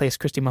peace in this place,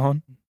 Christy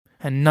Mahone,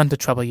 and none to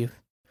trouble you.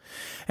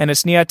 And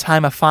it's near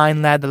time a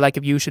fine lad the like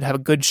of you should have a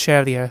good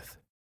share of the earth.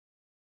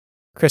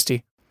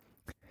 Christy,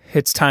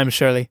 it's time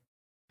surely.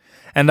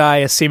 And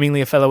I, as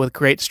seemingly a fellow with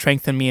great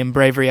strength in me and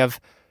bravery of...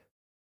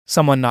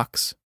 Someone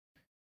knocks.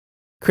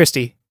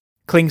 Christy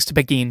clings to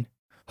Pigeen.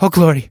 Oh,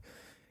 glory!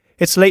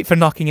 It's late for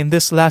knocking, and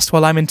this last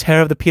while I'm in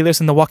terror of the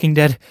peelers and the walking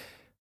dead.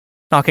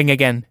 Knocking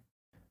again.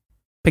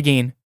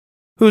 Pigeen,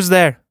 who's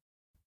there?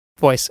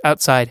 Voice,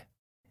 outside.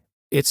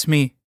 It's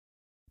me.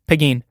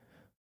 Pigeen,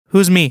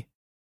 who's me?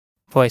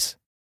 Voice,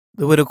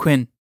 the widow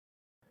Quinn.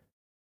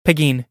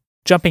 Pigeen,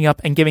 jumping up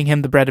and giving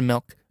him the bread and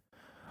milk.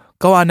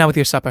 Go on now with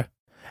your supper,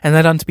 and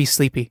let on to be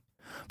sleepy,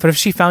 for if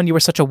she found you were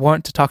such a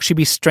warrant to talk she'd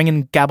be stringing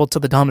and gabbled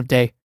till the dawn of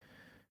day.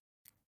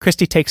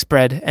 Christy takes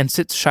bread and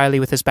sits shyly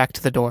with his back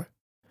to the door.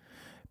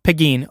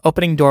 Pigeen,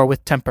 opening door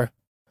with temper.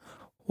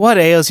 What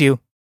ails you?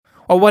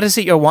 Or what is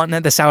it you're wanting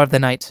at this hour of the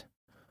night?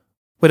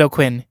 Widow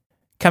Quinn,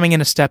 coming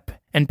in a step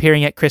and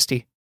peering at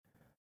Christy.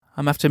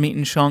 I'm after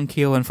meeting Sean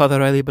Keogh and Father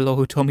Riley below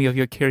who told me of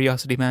your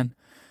curiosity, man,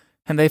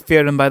 and they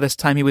feared him by this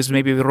time he was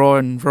maybe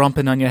roaring,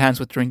 romping on your hands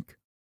with drink.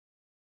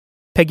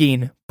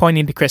 Pigeen,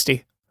 pointing to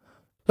Christy.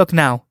 Look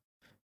now.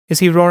 Is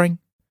he roaring?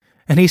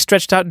 And he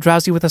stretched out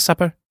drowsy with a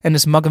supper and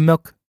his mug of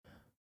milk?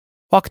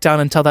 Walk down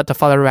and tell that to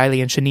Father Riley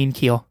and Shaneen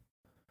Keogh.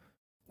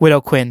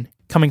 Widow Quinn,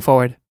 coming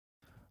forward.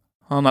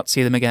 I'll not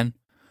see them again,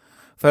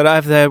 for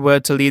I've their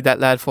word to lead that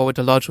lad forward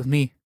to lodge with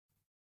me.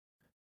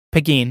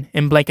 Pigeen,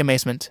 in blank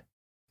amazement.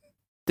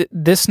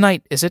 This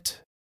night, is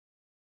it?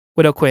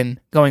 Widow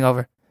Quinn, going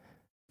over.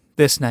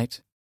 This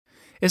night.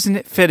 Isn't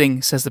it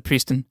fitting, says the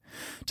priestin,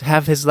 to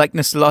have his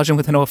likeness lodging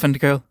with an orphaned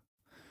girl?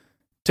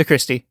 To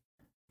Christy.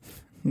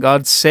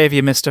 God save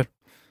you, mister.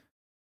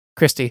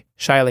 Christy,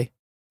 shyly.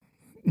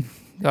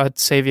 God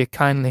save you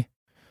kindly.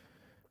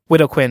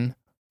 Widow Quinn,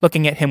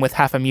 looking at him with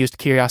half-amused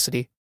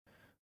curiosity.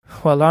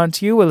 Well,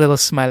 aren't you a little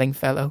smiling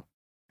fellow?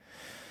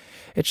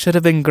 It should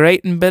have been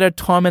great and bitter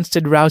torments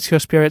did rouse your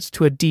spirits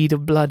to a deed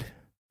of blood.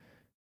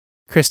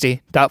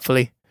 Christy,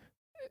 doubtfully.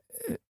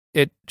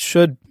 It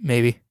should,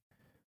 maybe.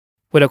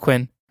 Widow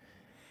Quinn.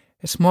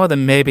 It's more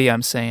than maybe,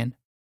 I'm saying.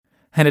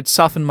 And it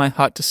softened my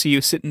heart to see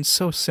you sitting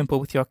so simple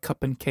with your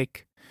cup and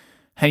cake,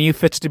 and you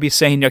fit to be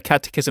saying your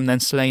catechism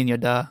then slaying your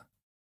da.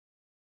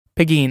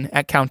 Pigeen,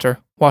 at counter,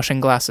 washing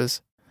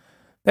glasses.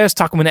 There's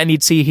talking when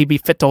any'd see he'd be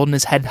fit to holding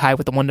his head high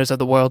with the wonders of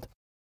the world.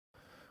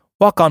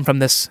 Walk on from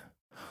this,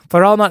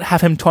 For I'll not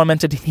have him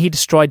tormented, he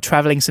destroyed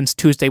travelling since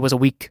Tuesday was a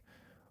week.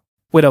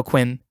 Widow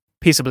Quinn,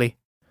 peaceably.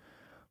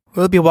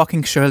 We'll be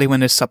walking surely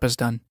when his supper's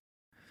done.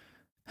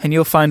 And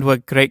you'll find we're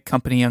great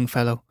company, young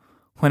fellow,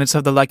 when it's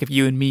of the like of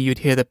you and me you'd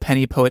hear the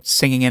penny poets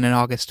singing in an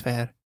August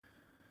fair.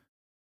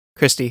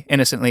 Christy,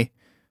 innocently.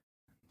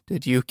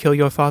 Did you kill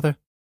your father?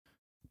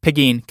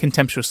 Pegeen,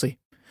 contemptuously.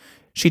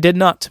 She did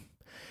not.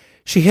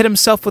 She hit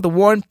himself with a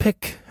worn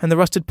pick, and the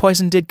rusted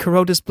poison did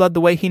corrode his blood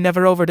the way he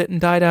never overed it and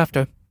died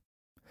after.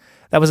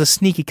 That was a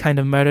sneaky kind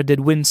of murder,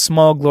 did win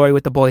small glory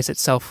with the boys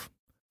itself.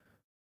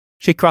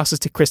 She crosses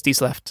to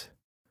Christy's left.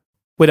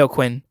 Widow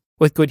Quinn,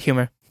 with good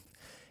humour.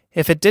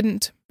 If it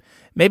didn't,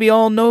 maybe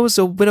all knows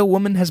a widow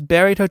woman has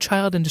buried her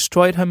child and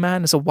destroyed her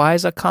man as a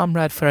wiser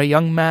comrade for a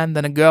young man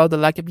than a girl the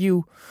like of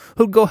you,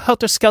 who'd go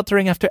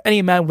helter-skeltering after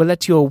any man will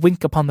let you a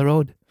wink upon the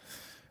road.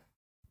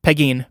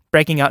 Pegeen,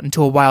 breaking out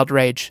into a wild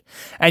rage.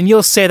 And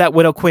you'll say that,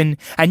 Widow Quinn,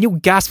 and you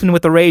gasping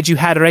with the rage you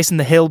had racing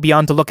the hill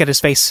beyond to look at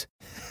his face.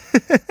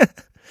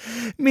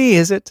 Me,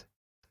 is it?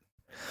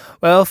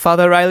 Well,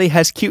 Father Riley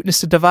has cuteness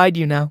to divide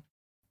you now.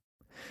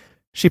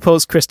 She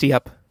pulls Christy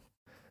up.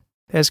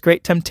 There's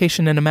great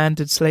temptation in a man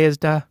did slay his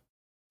da.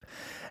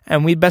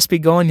 And we'd best be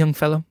going, young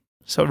fellow,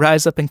 so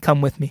rise up and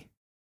come with me.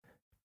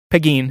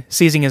 Pegeen,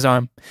 seizing his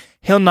arm.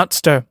 He'll not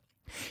stir.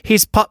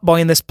 He's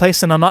potboy in this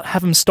place, and I'll not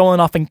have him stolen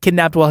off and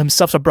kidnapped while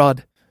himself's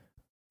abroad.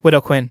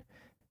 Widow Quinn.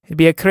 It'd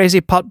be a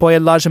crazy potboy to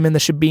lodge him in the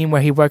shebeen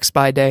where he works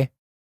by day.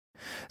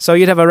 So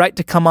you'd have a right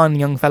to come on,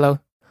 young fellow.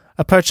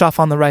 A perch off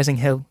on the rising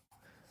hill.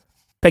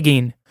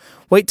 Pegeen.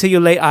 Wait till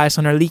you lay eyes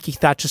on her leaky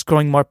thatches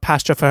growing more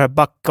pasture for her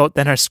buck goat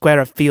than her square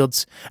of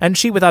fields, and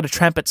she without a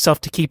tramp itself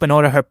to keep in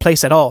order her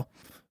place at all.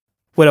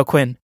 Widow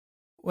Quinn.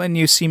 When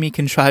you see me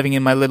contriving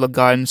in my little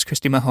gardens,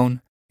 Christy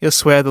Mahone, you'll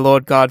swear the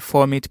Lord God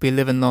for me to be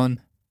living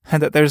lone,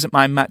 and that there isn't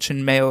my match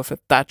in mayo for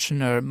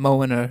thatching or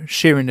mowing or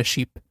shearing the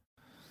sheep.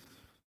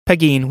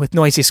 Pegeen, with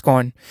noisy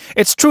scorn.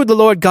 It's true the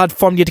Lord God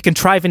formed you to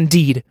contrive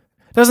indeed.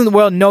 Doesn't the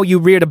world know you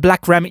reared a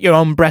black ram at your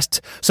own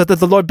breast, so that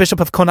the Lord Bishop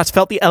of Connaught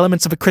felt the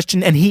elements of a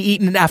Christian and he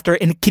eaten it after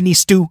in a kidney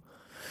stew?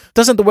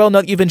 Doesn't the world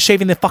know that you've been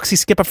shaving the foxy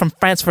skipper from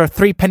France for a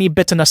 3-penny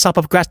bit and a sop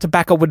of grass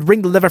tobacco would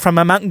wring the liver from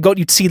a mountain goat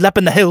you'd see lep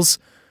in the hills?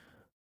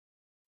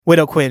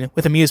 Widow Quinn,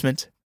 with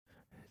amusement.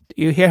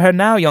 Do you hear her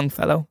now, young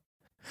fellow?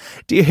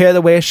 Do you hear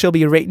the way she'll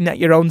be rating at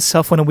your own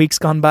self when a week's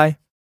gone by?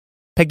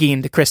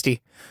 Pegeen to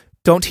Christy.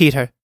 Don't heed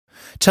her.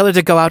 Tell her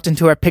to go out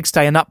into her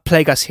pigsty and not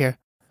plague us here.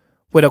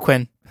 Widow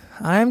Quinn.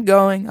 I'm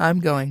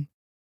going.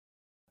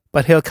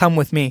 But he'll come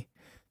with me.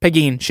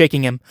 Pegeen,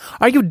 shaking him.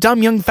 Are you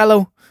dumb, young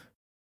fellow?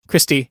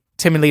 Christy,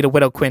 timidly to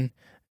Widow Quinn.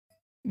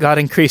 God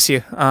increase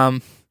you,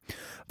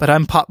 but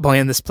I'm potboy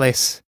in this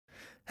place,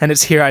 and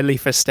it's here I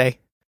leave for stay.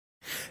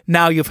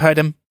 Now you've heard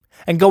him,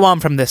 and go on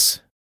from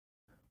this.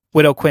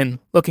 Widow Quinn,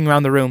 looking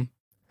round the room.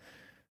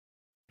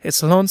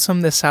 It's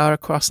lonesome this hour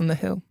crossing the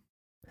hill,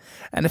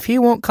 and if he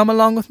won't come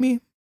along with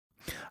me,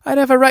 I'd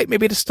have a right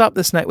maybe to stop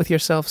this night with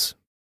yourselves.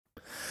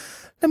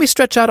 Let me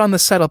stretch out on the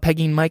settle,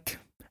 Pegeen, Mike,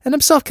 and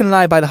himself can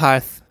lie by the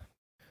hearth.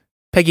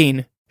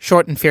 Pegeen,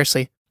 short and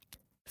fiercely.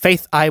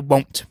 Faith, I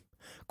won't.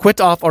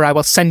 Quit off, or I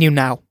will send you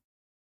now.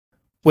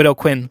 Widow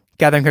Quinn,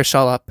 gathering her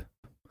shawl up.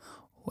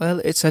 Well,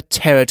 it's a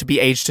terror to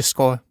be aged to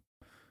score.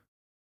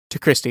 To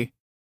Christy.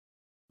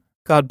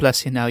 God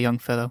bless you now, young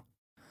fellow.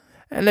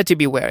 And let you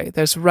be wary,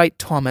 there's right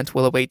torment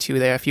will await you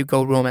there if you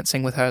go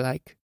romancing with her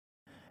like.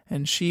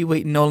 And she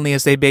waiting only,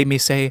 as they bade me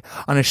say,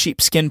 on a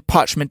sheepskin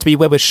parchment to be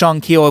wed with Sean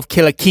Keogh of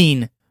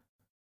Killikeen.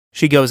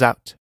 She goes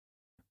out.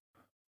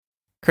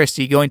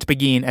 Christy going to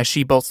Pegeen as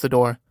she bolts the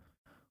door.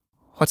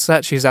 What's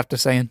that she's after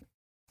saying?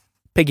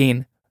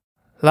 Pegeen.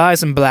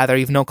 Lies and blather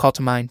you've no call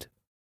to mind.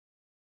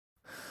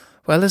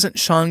 Well, isn't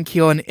Sean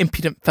Keogh an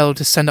impudent fellow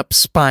to send up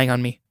spying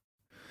on me?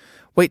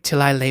 Wait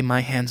till I lay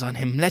my hands on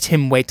him. Let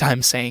him wait,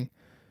 I'm saying.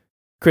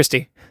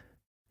 Christy.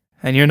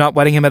 And you're not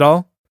wedding him at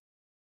all?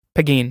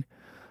 Pegeen.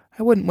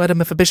 I wouldn't wed him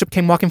if a bishop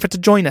came walking for to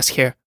join us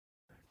here.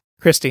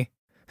 Christy.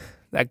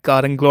 That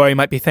God in glory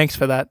might be thanked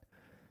for that.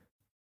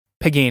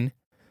 Pegeen.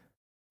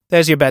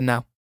 There's your bed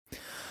now.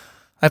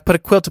 I've put a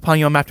quilt upon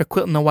you after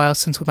quilting a while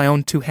since with my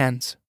own 2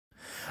 hands.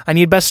 And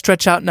you'd best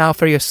stretch out now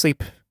for your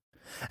sleep.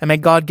 And may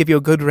God give you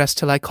a good rest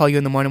till I call you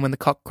in the morning when the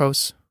cock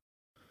crows.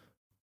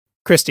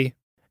 Christy,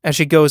 as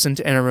she goes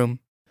into inner room.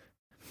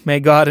 May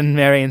God and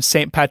Mary and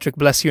St. Patrick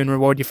bless you and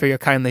reward you for your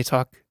kindly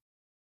talk.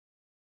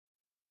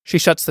 She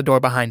shuts the door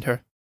behind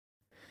her.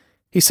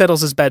 He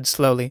settles his bed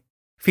slowly,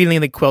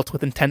 feeling the quilt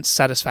with intense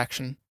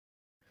satisfaction.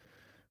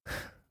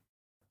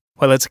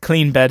 Well, it's a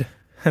clean bed,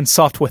 and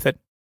soft with it.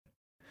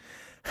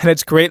 And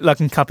it's great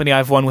luck and company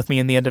I've won with me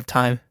in the end of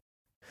time.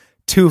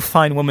 2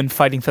 fine women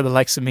fighting for the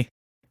likes of me.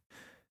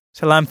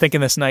 Till I'm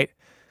thinking this night,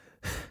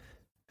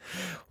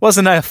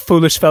 wasn't I a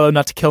foolish fellow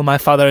not to kill my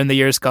father in the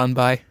years gone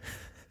by?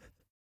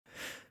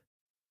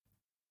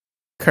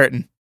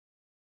 Curtain.